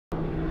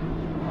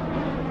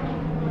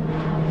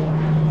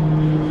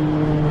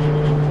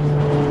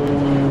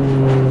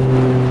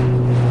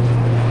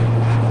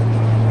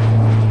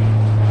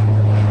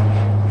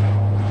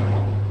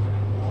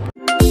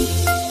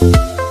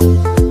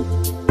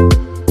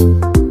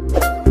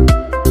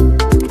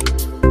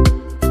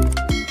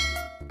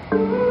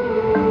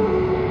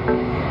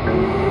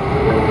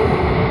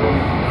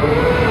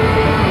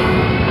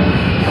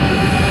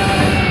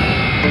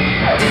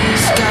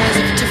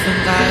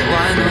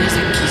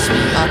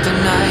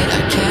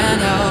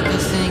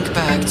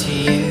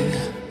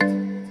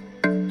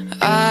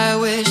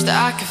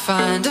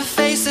find a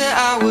face that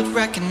I would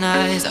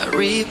recognize, I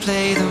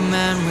replay the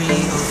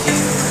memory of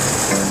you.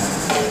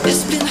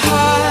 It's been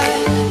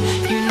hard,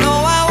 you know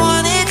I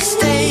wanted to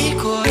stay,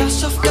 caught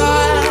us off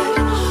guard,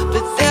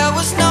 but there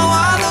was no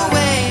other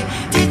way.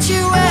 Did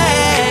you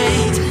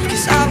wait?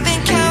 'Cause I've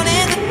been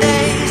counting the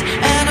days,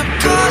 and I'm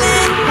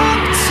calling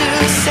up to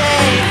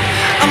say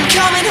I'm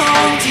coming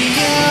home to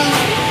you.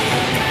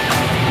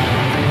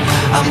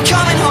 I'm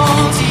coming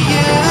home to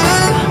you.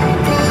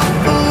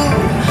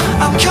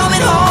 I'm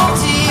coming home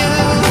to you.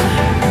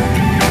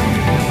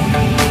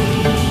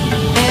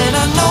 And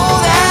I know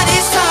that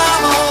it's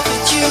time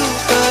overdue,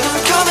 but I'm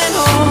coming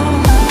home.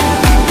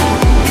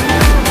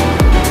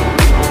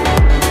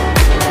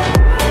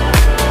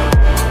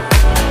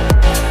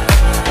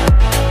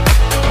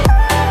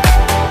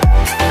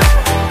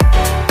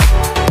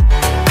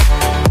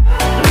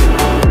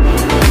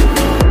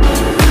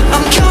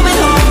 I'm coming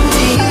home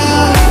to you.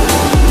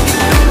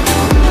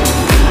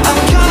 I'm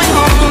coming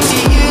home to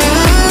you.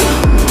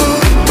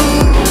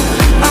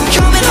 I'm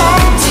coming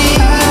home to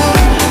you.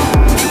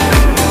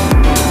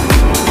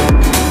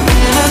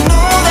 And I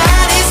know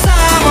that it's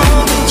time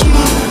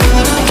overdue,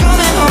 but I'm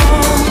coming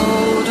home.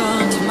 Hold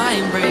on to my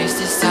embrace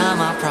this time,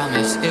 I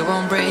promise it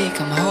won't break.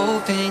 I'm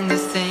hoping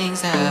that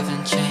things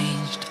haven't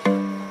changed.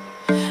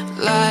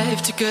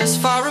 Life took us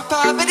far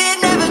apart, but it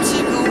never